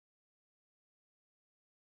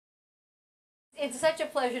It's such a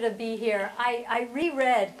pleasure to be here. I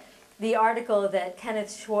reread the article that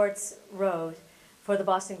Kenneth Schwartz wrote for the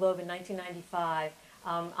Boston Globe in 1995.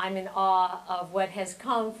 I'm in awe of what has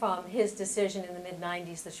come from his decision in the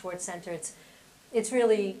mid-90s, the Schwartz Center. It's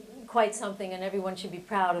really quite something, and everyone should be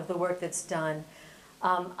proud of the work that's done.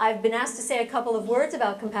 I've been asked to say a couple of words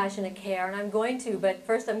about compassionate care, and I'm going to, but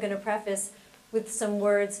first I'm going to preface with some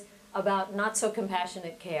words about not so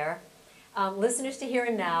compassionate care. Listeners to Here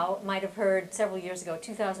and Now might have heard several years ago,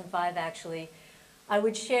 2005 actually, I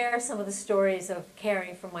would share some of the stories of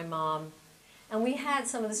caring for my mom. And we had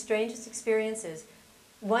some of the strangest experiences.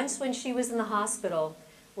 Once when she was in the hospital,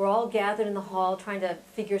 we're all gathered in the hall trying to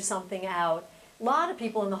figure something out. A lot of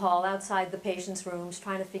people in the hall outside the patients' rooms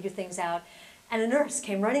trying to figure things out. And a nurse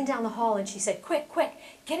came running down the hall and she said, quick, quick,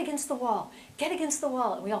 get against the wall, get against the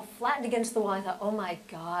wall. And we all flattened against the wall. I thought, oh my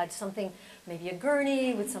God, something, maybe a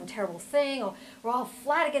gurney with some terrible thing, or we're all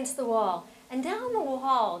flat against the wall. And down the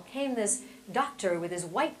hall came this doctor with his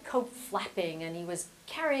white coat flapping, and he was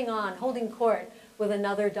carrying on, holding court with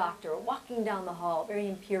another doctor, walking down the hall, very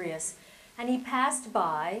imperious. And he passed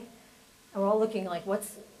by, and we're all looking like,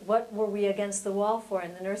 what were we against the wall for?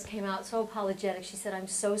 And the nurse came out so apologetic. She said, I'm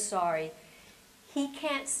so sorry. He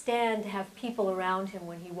can't stand to have people around him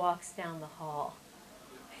when he walks down the hall.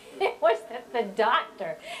 It was that the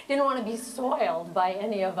doctor didn't want to be soiled by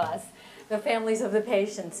any of us, the families of the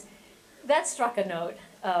patients. That struck a note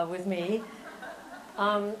with me.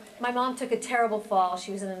 My mom took a terrible fall.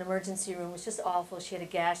 She was in an emergency room. It was just awful. She had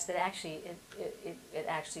a gash that actually, it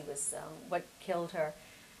actually was what killed her.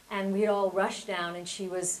 And we'd all rushed down, and she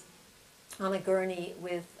was on a gurney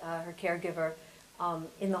with her caregiver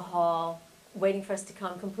in the hall, waiting for us to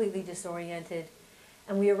come, completely disoriented.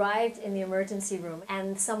 And we arrived in the emergency room,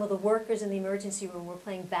 and some of the workers in the emergency room were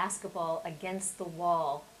playing basketball against the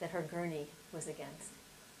wall that her gurney was against.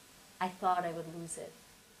 I thought I would lose it.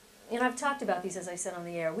 You know, I've talked about these, as I said on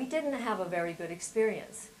the air. We didn't have a very good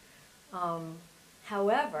experience.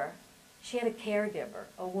 However, she had a caregiver,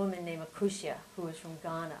 a woman named Akushia, who was from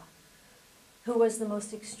Ghana, who was the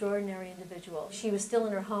most extraordinary individual. She was still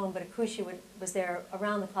in her home, but Akushia was there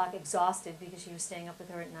around the clock, exhausted because she was staying up with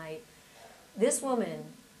her at night. This woman,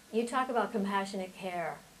 you talk about compassionate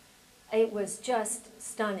care, it was just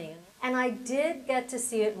stunning. And I did get to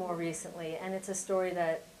see it more recently, and it's a story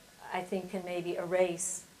that I think can maybe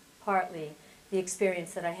erase partly the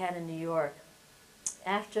experience that I had in New York.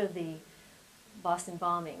 After the Boston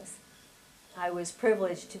bombings, I was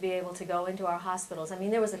privileged to be able to go into our hospitals. I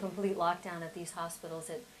mean, there was a complete lockdown at these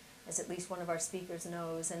hospitals, as at least one of our speakers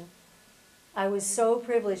knows. And I was so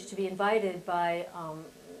privileged to be invited by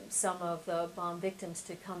some of the bomb victims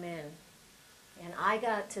to come in. And I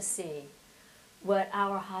got to see what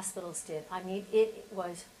our hospitals did. I mean, it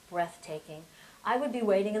was breathtaking. I would be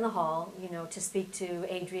waiting in the hall, you know, to speak to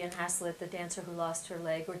Adrienne Haslett, the dancer who lost her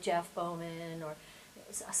leg, or Jeff Bowman, or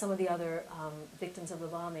some of the other victims of the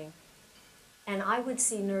bombing. And I would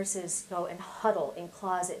see nurses go and huddle in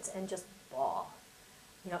closets and just bawl,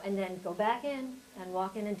 you know, and then go back in and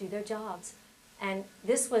walk in and do their jobs. And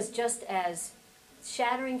this was just as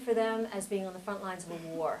shattering for them as being on the front lines of a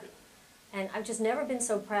war. And I've just never been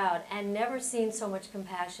so proud and never seen so much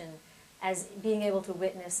compassion as being able to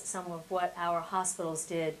witness some of what our hospitals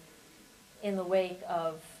did in the wake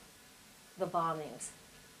of the bombings.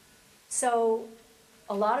 So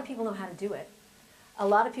a lot of people know how to do it. A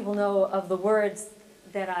lot of people know of the words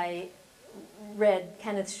that I read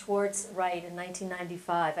Kenneth Schwartz write in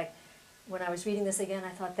 1995. When I was reading this again, I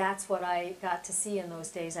thought that's what I got to see in those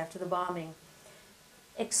days after the bombing.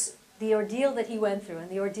 The ordeal that he went through and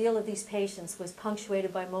the ordeal of these patients was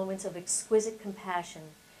punctuated by moments of exquisite compassion.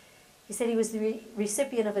 He said he was the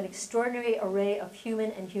recipient of an extraordinary array of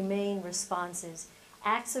human and humane responses,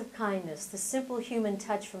 acts of kindness, the simple human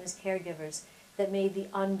touch from his caregivers that made the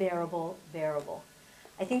unbearable bearable.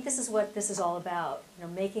 I think this is what this is all about, you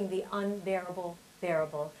know, making the unbearable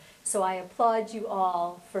bearable. So I applaud you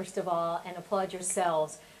all, first of all, and applaud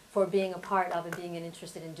yourselves for being a part of and being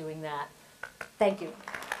interested in doing that. Thank you.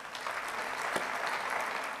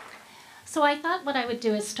 So I thought what I would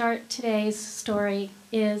do is start today's story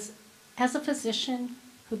is as a physician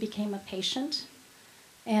who became a patient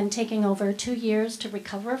and taking over 2 years to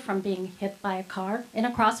recover from being hit by a car in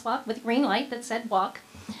a crosswalk with a green light that said walk.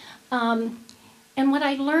 And what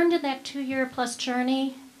I learned in that 2-year-plus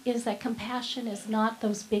journey is that compassion is not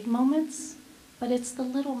those big moments, but it's the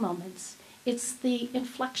little moments. It's the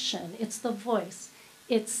inflection, it's the voice,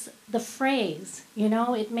 it's the phrase. You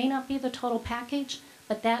know, it may not be the total package,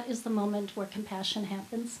 but that is the moment where compassion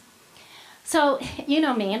happens. So, you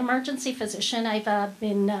know me, an emergency physician. I've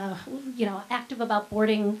been, active about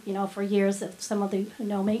boarding, for years, if some of you who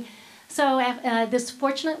know me. So this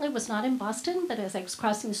fortunately was not in Boston, but as I was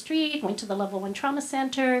crossing the street, went to the level 1 trauma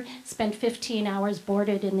center, spent 15 hours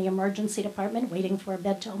boarded in the emergency department waiting for a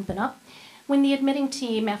bed to open up. When the admitting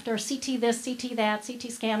team, after CT this, CT that,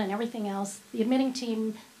 CT scan and everything else, the admitting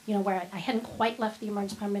team, where I hadn't quite left the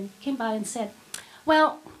emergency department, came by and said,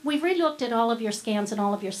 well, we've relooked at all of your scans and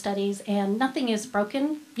all of your studies, and nothing is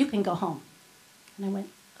broken. You can go home. And I went,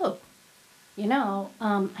 oh,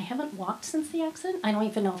 I haven't walked since the accident. I don't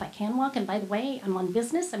even know if I can walk. And by the way, I'm on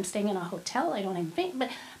business. I'm staying in a hotel. I don't even think.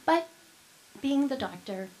 But being the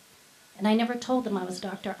doctor, and I never told them I was a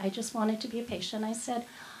doctor. I just wanted to be a patient. I said,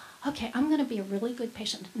 okay, I'm going to be a really good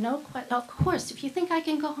patient. Of course, if you think I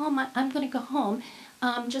can go home, I'm going to go home.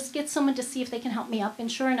 Just get someone to see if they can help me up.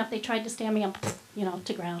 And sure enough, they tried to stand me up,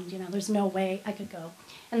 to ground. There's no way I could go.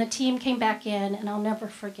 And the team came back in, and I'll never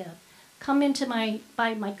forget. Come into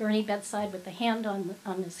by my gurney bedside with the hand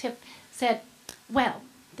on his hip, said, well,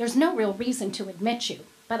 there's no real reason to admit you,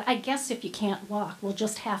 but I guess if you can't walk, we'll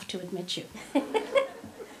just have to admit you.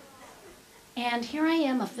 And here I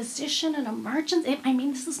am, a physician, an emergency. I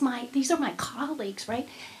mean, these are my colleagues, right?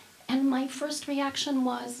 And my first reaction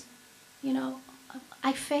was,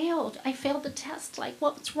 I failed. I failed the test. Like,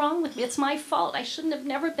 what's wrong with me? It's my fault. I shouldn't have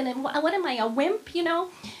never been in. What am I, a wimp?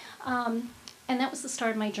 And that was the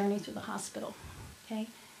start of my journey through the hospital. Okay,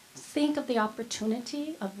 think of the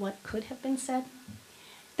opportunity of what could have been said.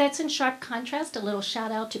 That's in sharp contrast, a little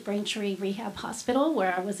shout out to Braintree Rehab Hospital,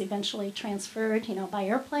 where I was eventually transferred, by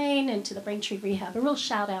airplane into the Braintree Rehab. A real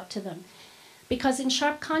shout out to them. Because in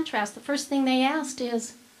sharp contrast, the first thing they asked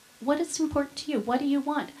is, what is important to you? What do you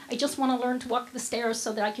want? I just want to learn to walk the stairs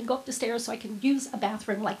so that I can go up the stairs so I can use a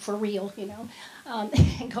bathroom, like for real,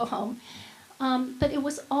 and go home. But it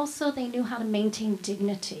was also, they knew how to maintain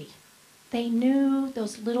dignity. They knew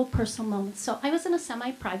those little personal moments. So I was in a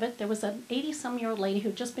semi-private. There was an 80-some-year-old lady who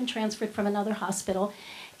had just been transferred from another hospital,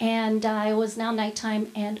 and it was now nighttime,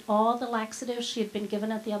 and all the laxatives she had been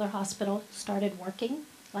given at the other hospital started working,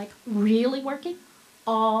 like really working,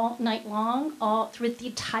 all night long, all through the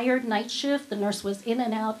entire night shift. The nurse was in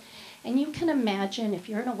and out. And you can imagine, if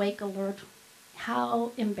you're an awake alert,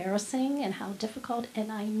 how embarrassing and how difficult, and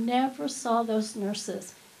I never saw those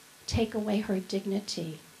nurses take away her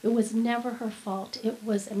dignity. It was never her fault. It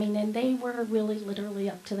was, and they were really literally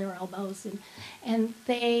up to their elbows, and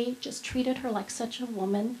they just treated her like such a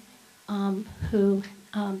woman who,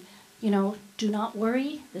 do not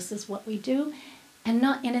worry, this is what we do. And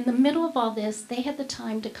in the middle of all this, they had the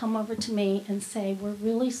time to come over to me and say, we're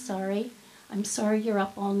really sorry. I'm sorry you're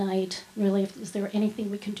up all night. Really, is there anything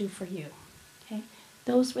we can do for you? Okay?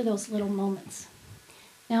 Those were those little moments.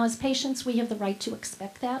 Now, as patients, we have the right to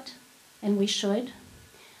expect that, and we should.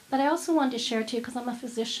 But I also wanted to share to you, because I'm a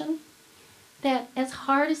physician, that as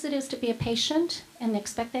hard as it is to be a patient and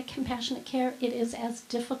expect that compassionate care, it is as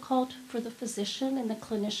difficult for the physician and the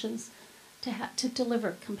clinicians to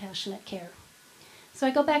deliver compassionate care. So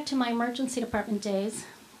I go back to my emergency department days,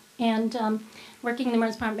 and working in the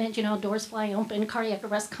emergency department, doors fly open, cardiac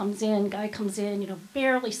arrest comes in, guy comes in,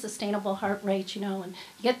 barely sustainable heart rate, and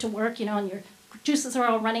you get to work, and your juices are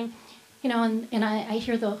all running, and I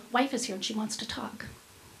hear the wife is here and she wants to talk.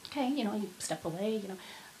 Okay, you step away,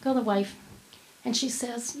 go to the wife, and she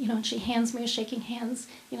says, and she hands me a shaking hands,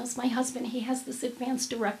 it's my husband, he has this advance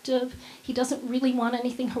directive, he doesn't really want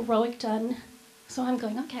anything heroic done. So I'm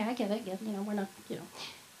going, okay, I get it, we're not,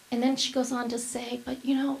 And then she goes on to say, but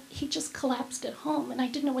he just collapsed at home and I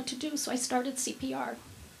didn't know what to do, so I started CPR.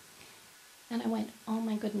 And I went, oh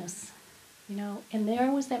my goodness, and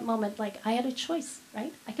there was that moment, like I had a choice,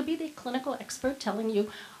 right? I could be the clinical expert telling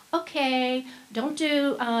you, okay, don't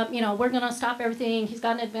do, we're gonna stop everything, he's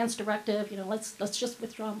got an advance directive, let's just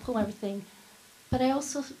withdraw and pull everything. But I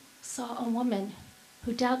also saw a woman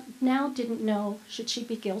who now didn't know, should she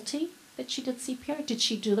be guilty that she did CPR? Did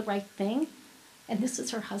she do the right thing? And this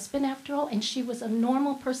is her husband after all, and she was a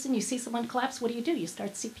normal person. You see someone collapse, what do? You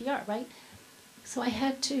start CPR, right? So I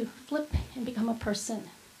had to flip and become a person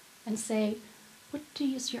and say, what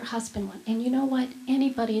does your husband want? And you know what?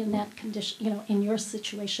 Anybody in that condition, in your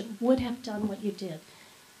situation would have done what you did.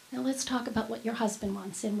 Now let's talk about what your husband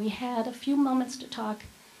wants. And we had a few moments to talk,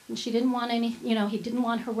 and she didn't want any, he didn't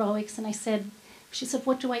want heroics. And she said,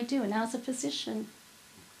 what do I do? And as a physician,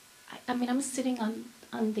 I'm sitting on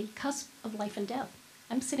the cusp of life and death.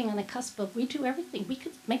 I'm sitting on the cusp of, we do everything. We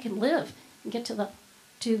could make him live and get to the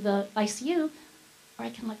ICU, or I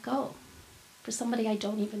can let go for somebody I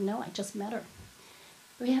don't even know. I just met her.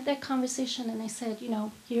 We had that conversation, and I said, you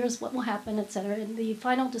know, here's what will happen, et cetera. And the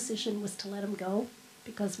final decision was to let him go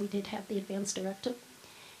because we did have the advance directive.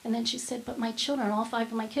 And then she said, but my children, all 5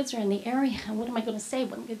 of my kids are in the area. What am I going to say?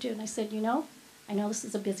 What am I going to do? And I said, you know, I know this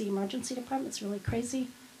is a busy emergency department. It's really crazy.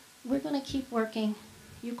 We're going to keep working.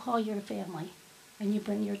 You call your family, and you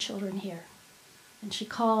bring your children here. And she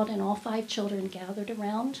called, and all 5 children gathered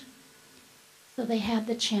around. So they had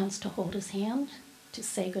the chance to hold his hand, to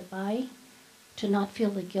say goodbye, to not feel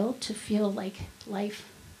the guilt, to feel like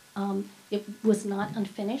life, it was not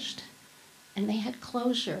unfinished. And they had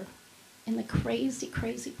closure in the crazy,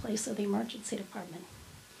 crazy place of the emergency department.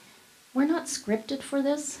 We're not scripted for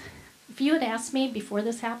this. If you had asked me before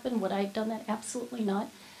this happened, would I have done that? Absolutely not.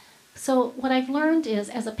 So what I've learned is,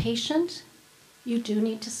 as a patient, you do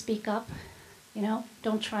need to speak up. You know,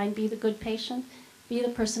 don't try and be the good patient. Be the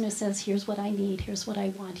person who says, here's what I need, here's what I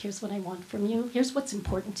want from you, here's what's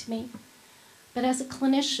important to me. But as a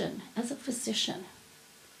clinician, as a physician,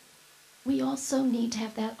 we also need to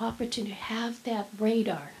have that opportunity, have that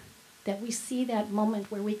radar, that we see that moment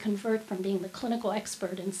where we convert from being the clinical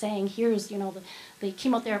expert and saying, here's, you know, the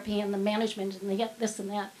chemotherapy and the management and the this and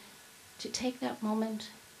that, to take that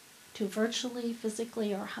moment to virtually,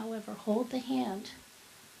 physically, or however, hold the hand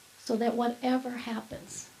so that whatever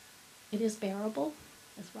happens, it is bearable,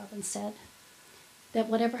 as Robin said, that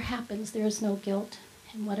whatever happens, there is no guilt,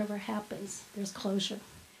 and whatever happens, there's closure.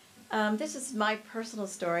 This is my personal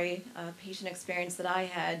story, a patient experience that I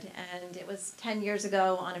had, and it was 10 years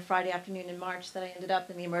ago on a Friday afternoon in March that I ended up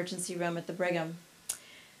in the emergency room at the Brigham.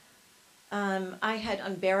 I had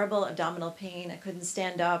unbearable abdominal pain. I couldn't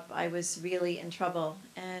stand up. I was really in trouble,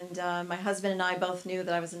 and my husband and I both knew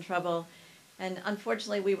that I was in trouble, and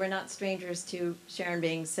unfortunately we were not strangers to Sharon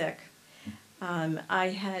being sick. I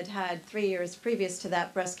had had 3 years previous to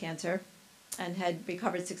that breast cancer and had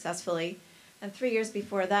recovered successfully. And 3 years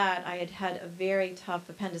before that, I had had a very tough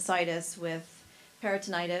appendicitis with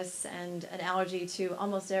peritonitis and an allergy to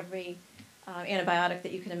almost every antibiotic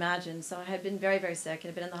that you can imagine. So I had been very, very sick and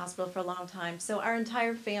had been in the hospital for a long time. So our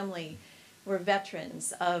entire family were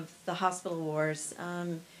veterans of the hospital wars.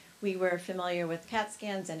 We were familiar with CAT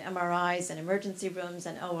scans and MRIs and emergency rooms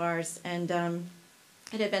and ORs, and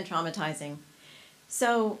it had been traumatizing.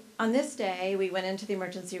 So on this day, we went into the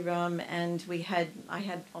emergency room, and I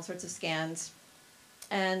had all sorts of scans.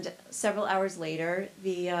 And several hours later,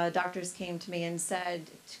 the doctors came to me and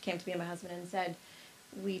my husband and said,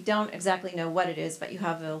 we don't exactly know what it is, but you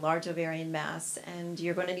have a large ovarian mass, and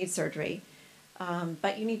you're going to need surgery.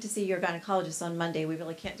 But you need to see your gynecologist on Monday. We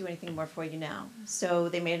really can't do anything more for you now. So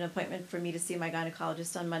they made an appointment for me to see my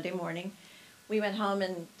gynecologist on Monday morning. We went home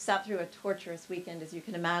and sat through a torturous weekend, as you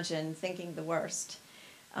can imagine, thinking the worst.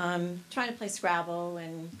 Trying to play Scrabble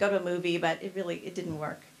and go to a movie, but it didn't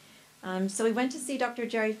work. So we went to see Dr.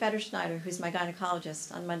 Jerry Federschneider, who's my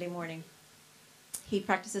gynecologist, on Monday morning. He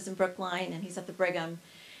practices in Brookline, and he's at the Brigham.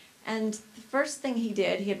 And the first thing he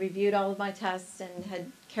did, he had reviewed all of my tests and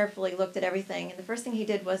had carefully looked at everything. And the first thing he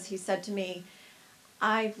did was he said to me,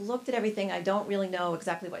 I've looked at everything. I don't really know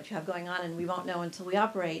exactly what you have going on, and we won't know until we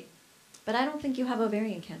operate. But I don't think you have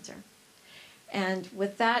ovarian cancer. And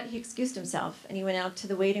with that, he excused himself, and he went out to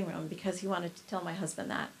the waiting room because he wanted to tell my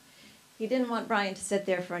husband that. He didn't want Brian to sit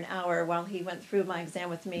there for an hour while he went through my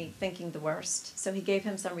exam with me, thinking the worst. So he gave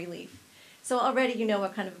him some relief. So already you know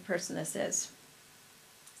what kind of a person this is.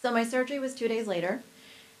 So my surgery was 2 days later,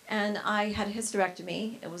 and I had a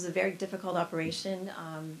hysterectomy. It was a very difficult operation.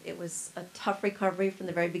 It was a tough recovery from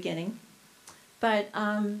the very beginning. But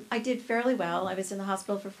I did fairly well. I was in the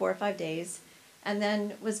hospital for 4 or 5 days, and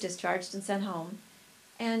then was discharged and sent home.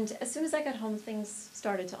 And as soon as I got home, things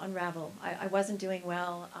started to unravel. I wasn't doing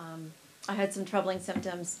well. I had some troubling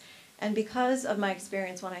symptoms. And because of my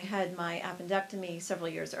experience when I had my appendectomy several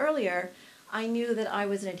years earlier, I knew that I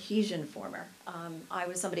was an adhesion former. I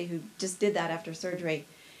was somebody who just did that after surgery.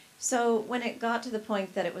 So when it got to the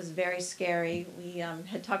point that it was very scary, we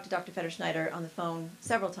had talked to Dr. Federschneider on the phone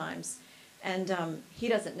several times. And he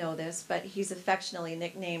doesn't know this, but he's affectionately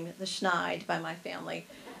nicknamed the Schneid by my family.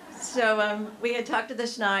 So we had talked to the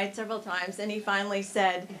Schneid several times, and he finally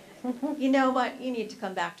said, you know what, you need to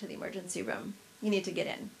come back to the emergency room. You need to get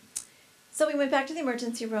in. So we went back to the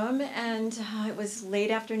emergency room, and it was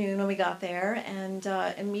late afternoon when we got there, and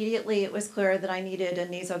immediately it was clear that I needed a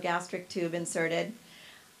nasogastric tube inserted.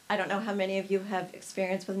 I don't know how many of you have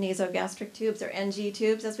experience with nasogastric tubes, or NG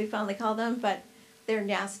tubes as we fondly call them, but they're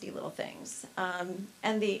nasty little things.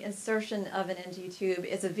 And the insertion of an NG tube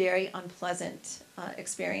is a very unpleasant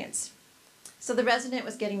experience. So the resident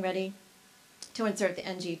was getting ready to insert the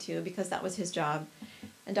NG tube because that was his job.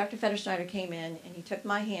 And Dr. Federschneider came in, and he took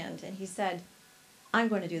my hand, and he said, I'm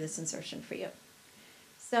going to do this insertion for you.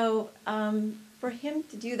 So for him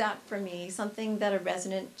to do that for me, something that a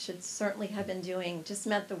resident should certainly have been doing, just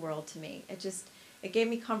meant the world to me. It gave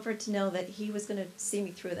me comfort to know that he was going to see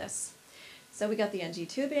me through this. So we got the NG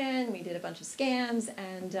tube in, we did a bunch of scans,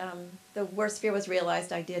 and the worst fear was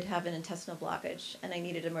realized. I did have an intestinal blockage, and I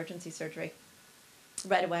needed emergency surgery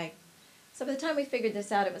right away. So by the time we figured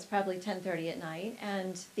this out, it was probably 10:30 at night,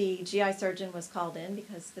 and the GI surgeon was called in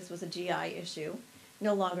because this was a GI issue,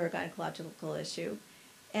 no longer a gynecological issue.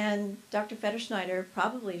 And Dr. Federschneider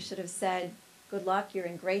probably should have said, good luck, you're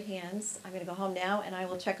in great hands, I'm going to go home now, and I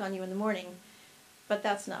will check on you in the morning. But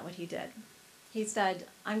that's not what he did. He said,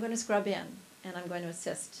 I'm going to scrub in, and I'm going to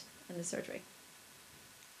assist in the surgery.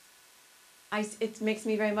 It makes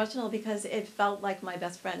me very emotional because it felt like my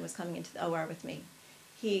best friend was coming into the OR with me.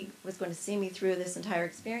 He was going to see me through this entire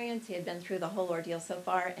experience. He had been through the whole ordeal so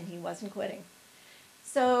far, and he wasn't quitting.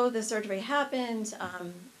 So the surgery happened.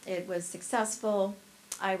 It was successful.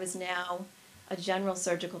 I was now a general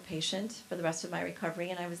surgical patient for the rest of my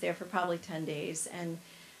recovery, and I was there for probably 10 days. And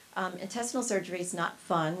intestinal surgery is not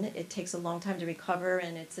fun. It takes a long time to recover,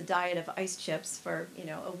 and it's a diet of ice chips for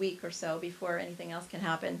a week or so before anything else can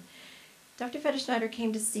happen. Dr. Federschneider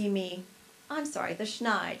came to see me, the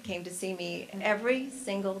Schneid came to see me every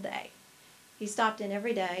single day. He stopped in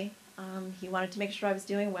every day. He wanted to make sure I was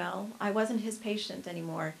doing well. I wasn't his patient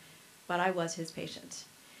anymore, but I was his patient.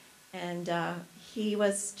 And he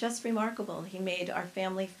was just remarkable. He made our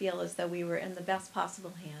family feel as though we were in the best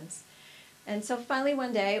possible hands. And so finally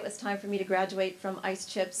one day it was time for me to graduate from ice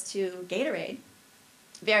chips to Gatorade.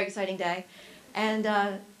 Very exciting day. And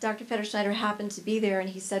Dr. Federschneider happened to be there, and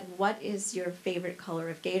he said, what is your favorite color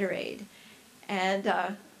of Gatorade? And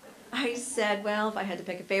I said, well, if I had to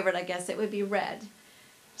pick a favorite, I guess it would be red.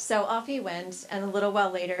 So off he went, and a little while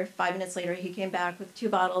later, 5 minutes later, he came back with 2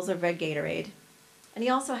 bottles of red Gatorade. And he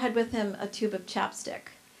also had with him a tube of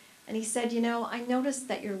chapstick. And he said, I noticed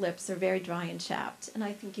that your lips are very dry and chapped, and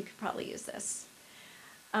I think you could probably use this.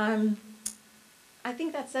 I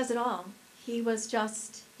think that says it all. He was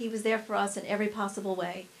there for us in every possible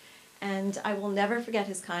way. And I will never forget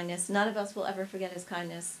his kindness. None of us will ever forget his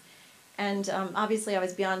kindness. And obviously I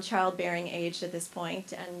was beyond childbearing age at this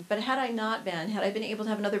point. But had I been able to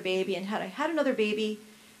have another baby, and had I had another baby,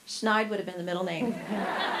 Schneid would have been the middle name.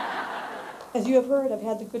 As you have heard, I've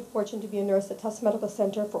had the good fortune to be a nurse at Tufts Medical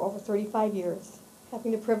Center for over 35 years,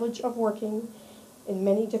 having the privilege of working in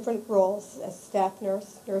many different roles as staff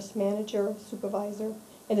nurse, nurse manager, supervisor,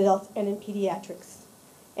 in adults and in pediatrics.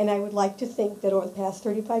 And I would like to think that over the past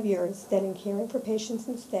 35 years, that in caring for patients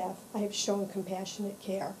and staff, I have shown compassionate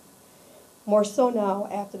care. More so now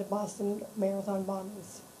after the Boston Marathon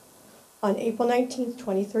bombings. On April 19,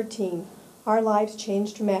 2013, our lives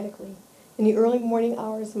changed dramatically. In the early morning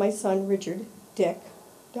hours, my son, Richard Dick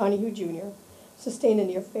Donahue Jr., sustained a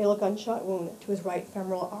near-fatal gunshot wound to his right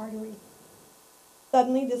femoral artery.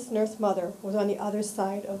 Suddenly, this nurse mother was on the other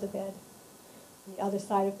side of the bed, on the other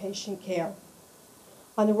side of patient care.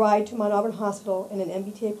 On the ride to Mount Auburn Hospital in an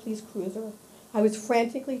MBTA police cruiser, I was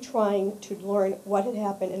frantically trying to learn what had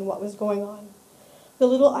happened and what was going on. The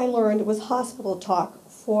little I learned was hospital talk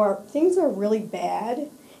for things that are really bad,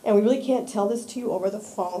 and we really can't tell this to you over the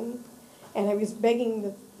phone. And I was begging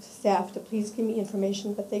the staff to please give me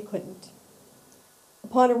information, but they couldn't.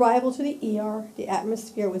 Upon arrival to the ER, the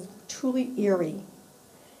atmosphere was truly eerie.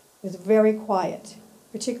 It was very quiet,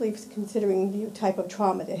 particularly considering the type of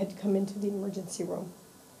trauma that had come into the emergency room.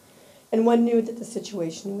 And one knew that the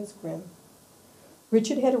situation was grim.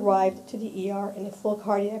 Richard had arrived to the ER in a full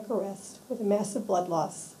cardiac arrest with a massive blood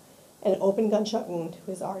loss and an open gunshot wound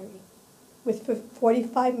to his artery. With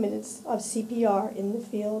 45 minutes of CPR in the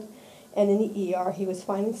field and in the ER, he was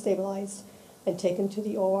finally stabilized and taken to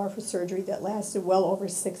the OR for surgery that lasted well over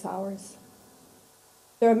 6 hours.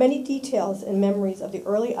 There are many details and memories of the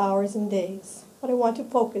early hours and days, but I want to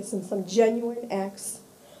focus on some genuine acts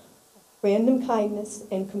of random kindness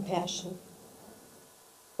and compassion.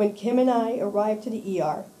 When Kim and I arrived to the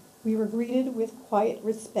ER, we were greeted with quiet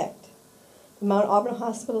respect. The Mount Auburn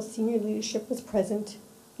Hospital senior leadership was present,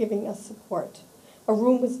 giving us support. A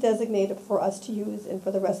room was designated for us to use and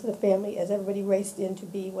for the rest of the family as everybody raced in to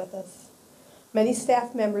be with us. Many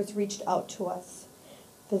staff members reached out to us.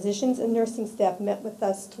 Physicians and nursing staff met with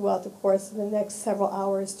us throughout the course of the next several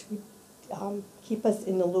hours to keep us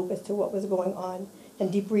in the loop as to what was going on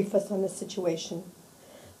and debrief us on the situation.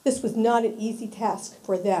 This was not an easy task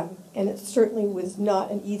for them, and it certainly was not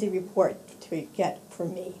an easy report to get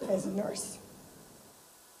from me as a nurse.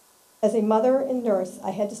 As a mother and nurse, I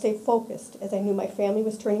had to stay focused as I knew my family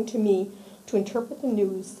was turning to me to interpret the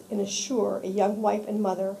news and assure a young wife and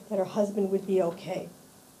mother that her husband would be okay.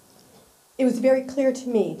 It was very clear to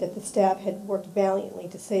me that the staff had worked valiantly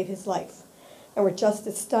to save his life and were just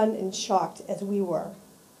as stunned and shocked as we were.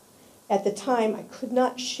 At the time, I could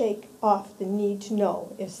not shake off the need to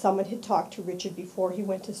know if someone had talked to Richard before he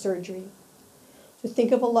went to surgery. To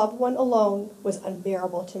think of a loved one alone was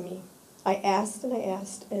unbearable to me. I asked and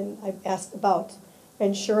I asked about,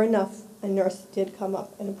 and sure enough, a nurse did come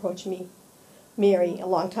up and approach me. Mary, a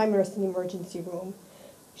longtime nurse in the emergency room,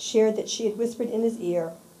 shared that she had whispered in his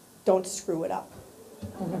ear, "Don't screw it up."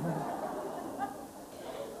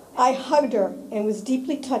 I hugged her and was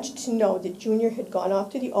deeply touched to know that Junior had gone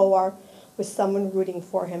off to the OR with someone rooting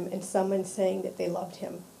for him and someone saying that they loved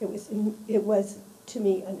him. It was to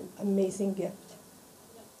me, an amazing gift.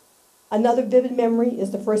 Another vivid memory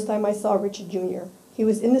is the first time I saw Richard Jr. He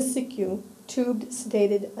was in the SICU, tubed,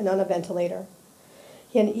 sedated, and on a ventilator.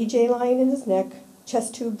 He had an EJ line in his neck,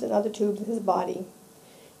 chest tubes and other tubes in his body.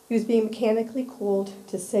 He was being mechanically cooled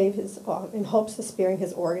to save his, in hopes of sparing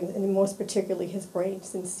his organs, and most particularly his brain,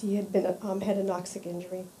 since he had had a noxic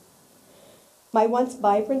injury. My once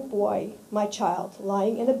vibrant boy, my child,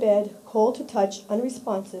 lying in a bed, cold to touch,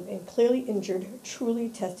 unresponsive, and clearly injured, truly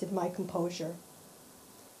tested my composure.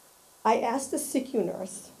 I asked the SICU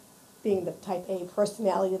nurse, being the type A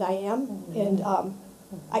personality that I am, and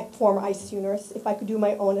former ICU nurse, if I could do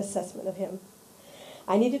my own assessment of him.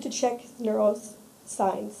 I needed to check his neuro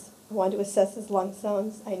signs. I wanted to assess his lung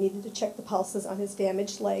sounds. I needed to check the pulses on his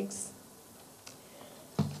damaged legs.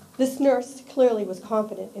 This nurse clearly was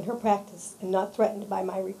confident in her practice and not threatened by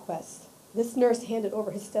my request. This nurse handed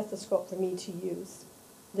over his stethoscope for me to use.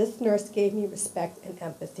 This nurse gave me respect and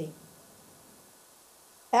empathy.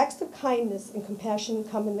 Acts of kindness and compassion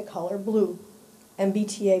come in the color blue,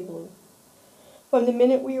 MBTA blue. From the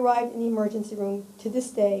minute we arrived in the emergency room to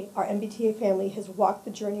this day, our MBTA family has walked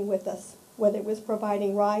the journey with us, whether it was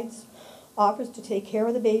providing rides, offers to take care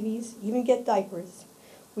of the babies, even get diapers.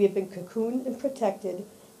 We have been cocooned and protected,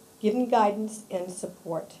 given guidance and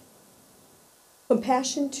support.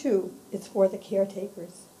 Compassion, too, is for the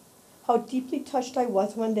caretakers. How deeply touched I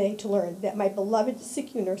was one day to learn that my beloved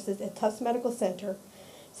SICU nurses at Tufts Medical Center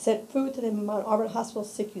sent food to the Mount Auburn Hospital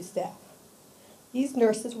SICU staff. These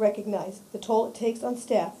nurses recognize the toll it takes on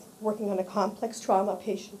staff working on a complex trauma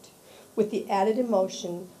patient with the added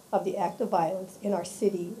emotion of the act of violence in our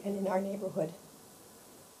city and in our neighborhood.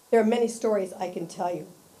 There are many stories I can tell you,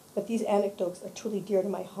 but these anecdotes are truly dear to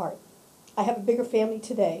my heart. I have a bigger family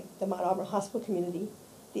today, the Mount Auburn Hospital community,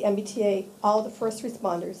 the MBTA, all of the first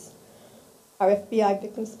responders, our FBI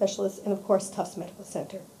victim specialists, and of course Tufts Medical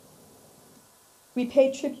Center. We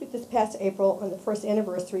paid tribute this past April on the first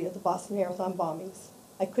anniversary of the Boston Marathon bombings.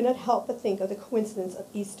 I could not help but think of the coincidence of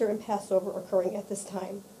Easter and Passover occurring at this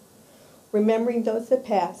time, remembering those that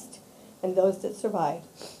passed and those that survived,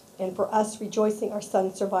 and for us rejoicing our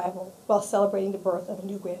son's survival while celebrating the birth of a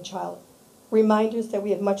new grandchild. Reminders that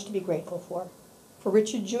we have much to be grateful for. For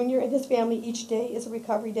Richard Jr. and his family, each day is a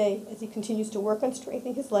recovery day as he continues to work on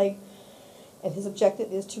strengthening his leg, and his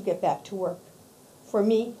objective is to get back to work. For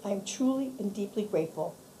me, I am truly and deeply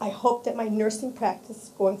grateful. I hope that my nursing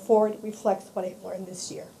practice going forward reflects what I've learned this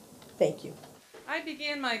year. Thank you. I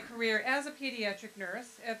began my career as a pediatric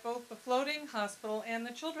nurse at both the Floating Hospital and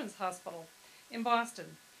the Children's Hospital in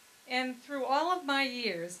Boston. And through all of my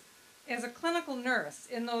years as a clinical nurse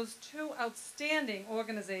in those two outstanding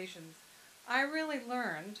organizations, I really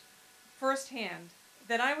learned firsthand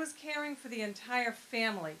that I was caring for the entire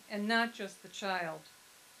family and not just the child.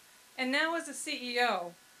 And now as a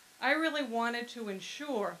CEO, I really wanted to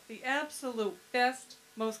ensure the absolute best,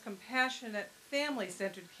 most compassionate,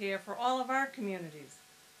 family-centered care for all of our communities.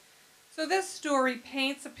 So this story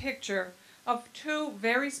paints a picture of two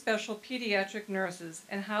very special pediatric nurses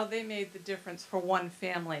and how they made the difference for one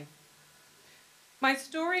family. My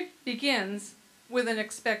story begins with an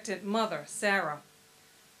expectant mother, Sarah.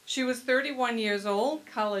 She was 31 years old,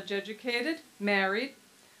 college educated, married,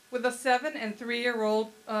 with a 7- and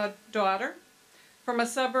 3-year-old daughter from a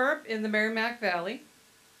suburb in the Merrimack Valley.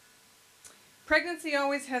 Pregnancy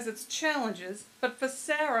always has its challenges, but for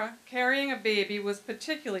Sarah, carrying a baby was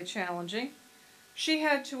particularly challenging. She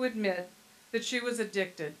had to admit that she was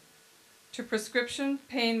addicted to prescription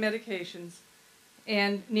pain medications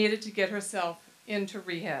and needed to get herself into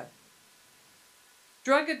rehab.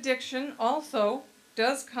 Drug addiction also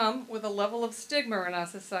does come with a level of stigma in our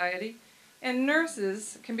society, and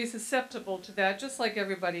nurses can be susceptible to that just like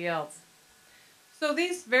everybody else. So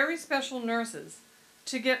these very special nurses,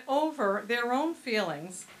 to get over their own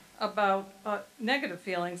feelings about, negative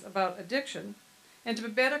feelings about addiction, and to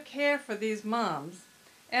better care for these moms,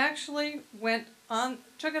 actually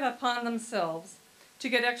took it upon themselves to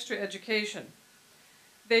get extra education.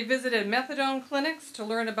 They visited methadone clinics to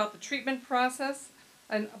learn about the treatment process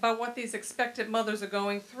and about what these expectant mothers are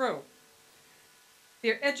going through.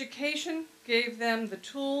 Their education gave them the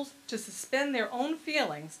tools to suspend their own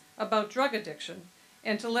feelings about drug addiction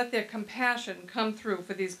and to let their compassion come through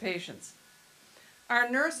for these patients. Our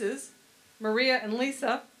nurses, Maria and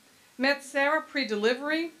Lisa, met Sarah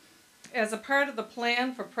pre-delivery as a part of the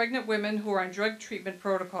plan for pregnant women who are on drug treatment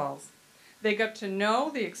protocols. They got to know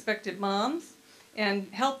the expectant moms and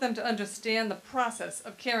helped them to understand the process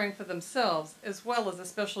of caring for themselves as well as the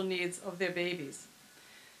special needs of their babies.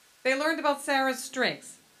 They learned about Sarah's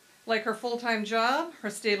strengths, like her full-time job, her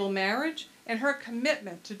stable marriage, and her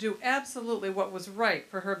commitment to do absolutely what was right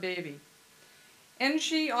for her baby. And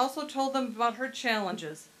she also told them about her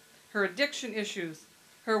challenges, her addiction issues,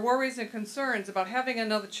 her worries and concerns about having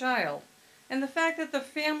another child, and the fact that the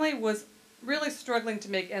family was really struggling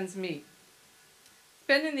to make ends meet.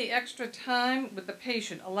 Spending the extra time with the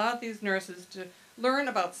patient allowed these nurses to learn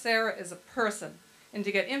about Sarah as a person and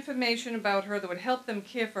to get information about her that would help them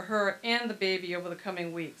care for her and the baby over the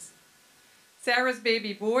coming weeks. Sarah's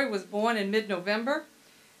baby boy was born in mid-November,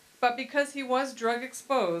 but because he was drug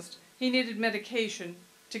exposed, he needed medication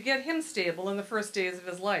to get him stable in the first days of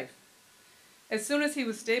his life. As soon as he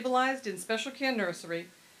was stabilized in special care nursery,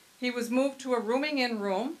 he was moved to a rooming-in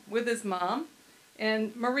room with his mom,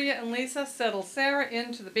 and Maria and Lisa settled Sarah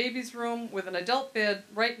into the baby's room with an adult bed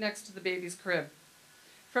right next to the baby's crib.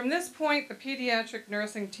 From this point, the pediatric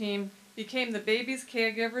nursing team became the baby's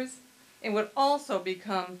caregivers and would also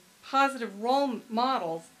become positive role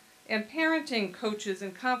models and parenting coaches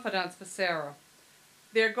and confidants for Sarah.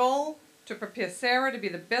 Their goal, to prepare Sarah to be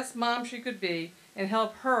the best mom she could be and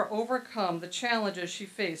help her overcome the challenges she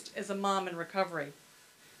faced as a mom in recovery.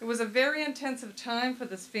 It was a very intensive time for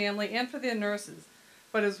this family and for their nurses,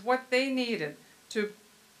 but is what they needed to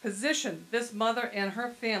position this mother and her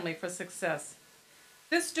family for success.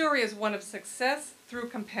 This story is one of success through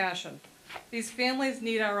compassion. These families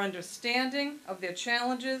need our understanding of their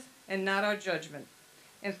challenges and not our judgment.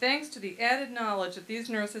 And thanks to the added knowledge that these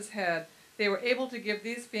nurses had, they were able to give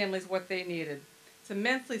these families what they needed. It's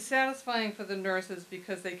immensely satisfying for the nurses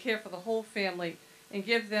because they care for the whole family and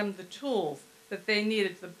give them the tools that they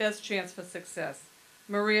needed for the best chance for success.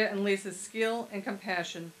 Maria and Lisa's skill and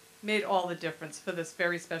compassion made all the difference for this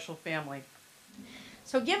very special family.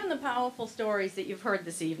 So given the powerful stories that you've heard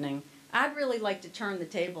this evening, I'd really like to turn the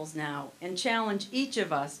tables now and challenge each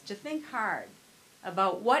of us to think hard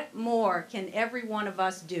about what more can every one of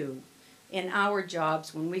us do in our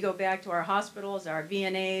jobs when we go back to our hospitals, our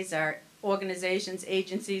VNAs, our organizations,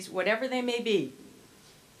 agencies, whatever they may be.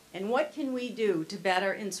 And what can we do to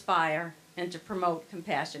better inspire and to promote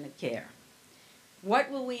compassionate care?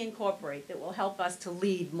 What will we incorporate that will help us to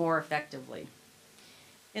lead more effectively?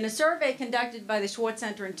 In a survey conducted by the Schwartz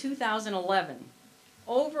Center in 2011,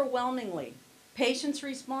 overwhelmingly, patients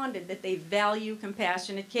responded that they value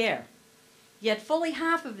compassionate care. Yet fully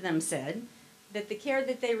half of them said that the care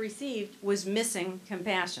that they received was missing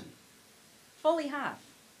compassion. Fully half.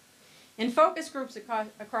 In focus groups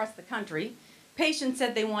across the country, patients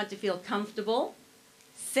said they want to feel comfortable,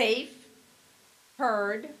 safe,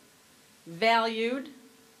 heard, valued,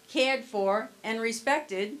 cared for, and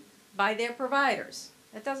respected by their providers.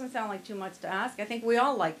 That doesn't sound like too much to ask. I think we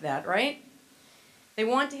all like that, right? They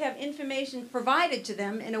want to have information provided to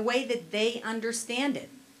them in a way that they understand it.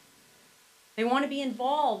 They want to be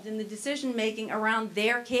involved in the decision-making around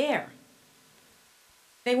their care.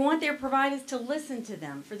 They want their providers to listen to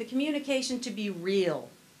them, for the communication to be real.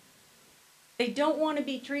 They don't want to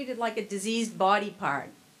be treated like a diseased body part,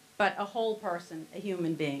 but a whole person, a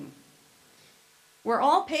human being. We're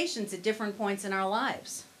all patients at different points in our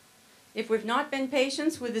lives. If we've not been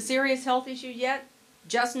patients with a serious health issue yet,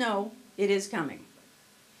 just know it is coming.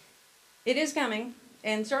 It is coming,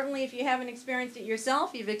 and certainly if you haven't experienced it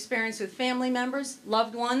yourself, you've experienced with family members,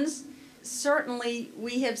 loved ones. Certainly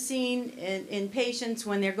we have seen in patients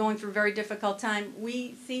when they're going through a very difficult time,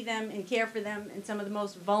 we see them and care for them in some of the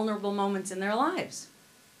most vulnerable moments in their lives.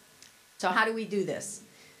 So how do we do this?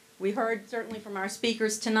 We heard certainly from our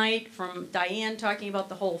speakers tonight, from Diane talking about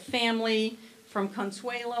the whole family, from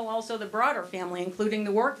Consuelo, also the broader family, including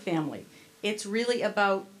the work family. It's really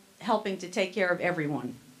about helping to take care of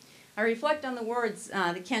everyone. I reflect on the words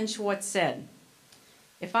that Ken Schwartz said.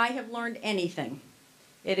 If I have learned anything,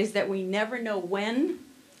 it is that we never know when,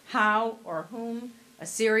 how, or whom a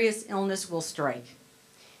serious illness will strike.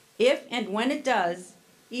 If and when it does,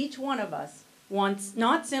 each one of us wants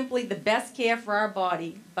not simply the best care for our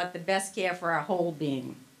body, but the best care for our whole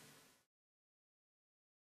being.